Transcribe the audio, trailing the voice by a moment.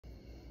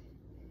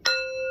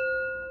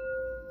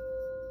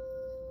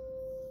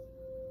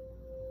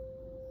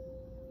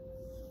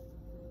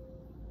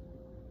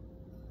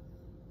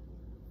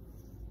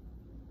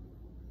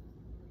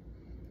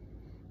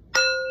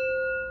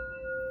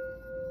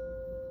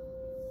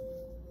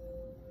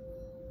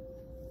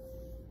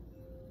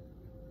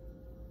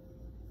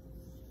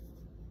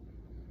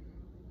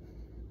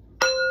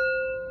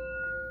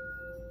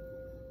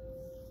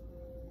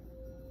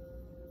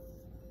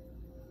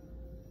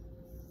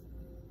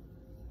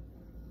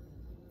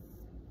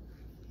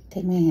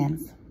Take my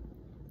hands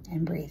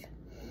and breathe.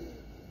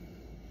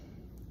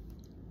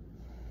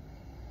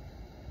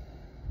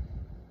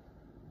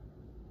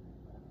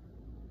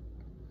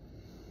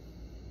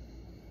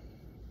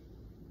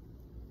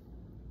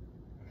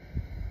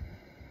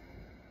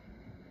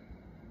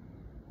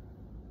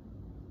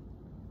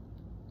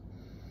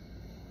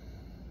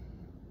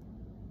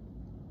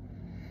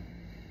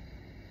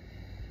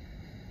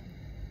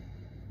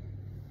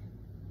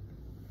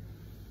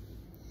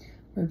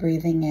 We're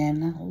breathing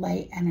in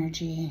light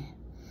energy.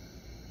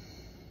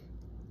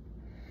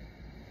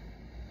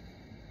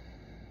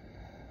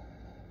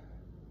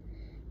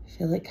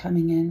 Feel it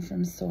coming in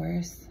from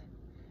source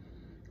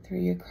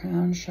through your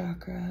crown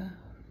chakra,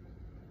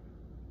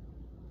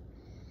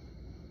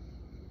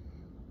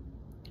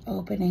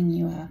 opening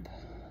you up.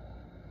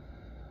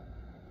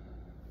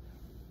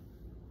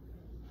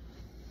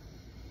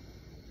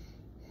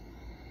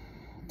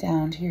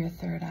 Down to your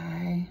third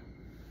eye.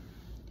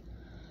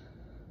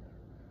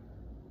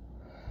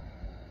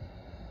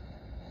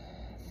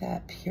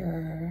 That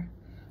pure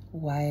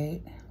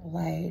white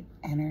light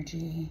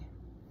energy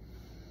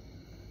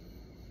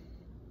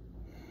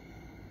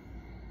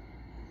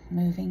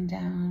moving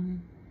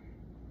down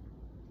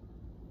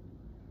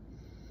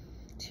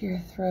to your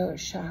throat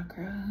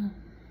chakra,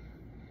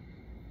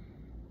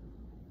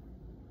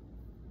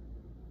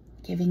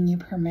 giving you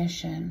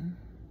permission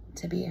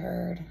to be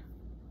heard,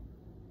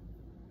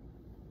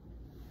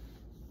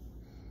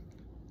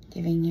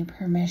 giving you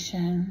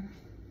permission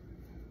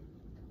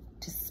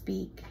to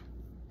speak,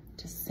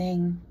 to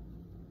sing,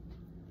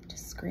 to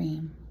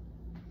scream.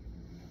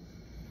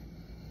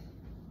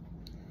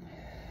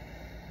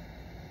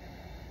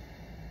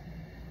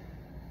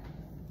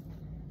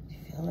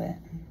 Feel it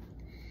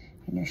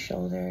in your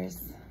shoulders,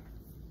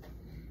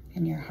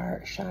 in your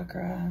heart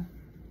chakra.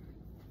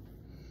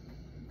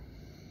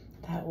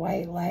 That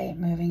white light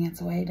moving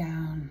its way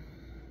down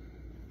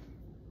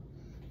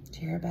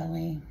to your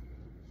belly.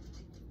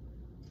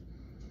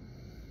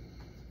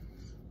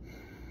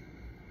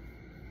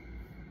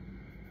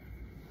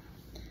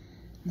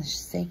 The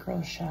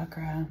sacral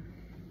chakra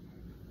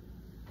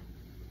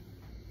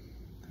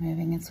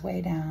moving its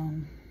way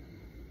down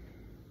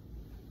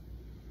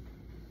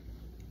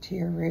to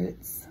your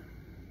roots,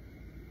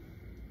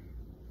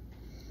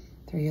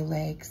 through your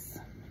legs,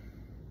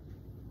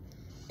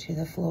 to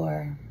the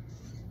floor.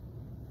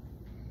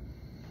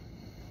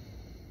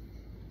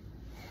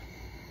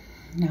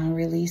 Now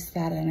release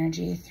that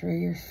energy through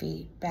your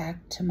feet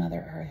back to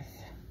Mother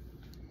Earth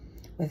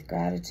with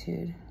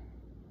gratitude.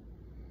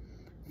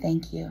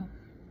 Thank you.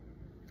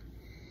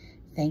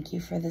 Thank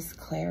you for this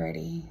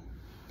clarity.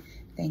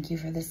 Thank you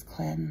for this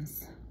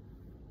cleanse.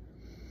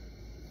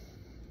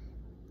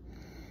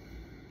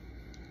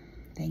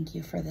 Thank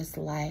you for this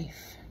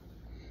life,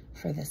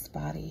 for this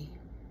body.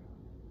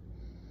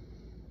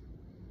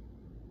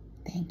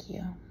 Thank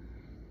you.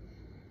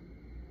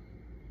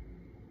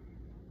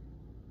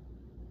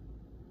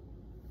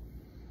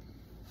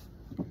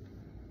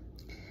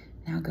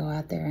 Now go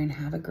out there and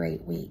have a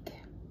great week.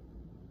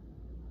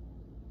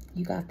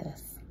 You got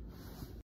this.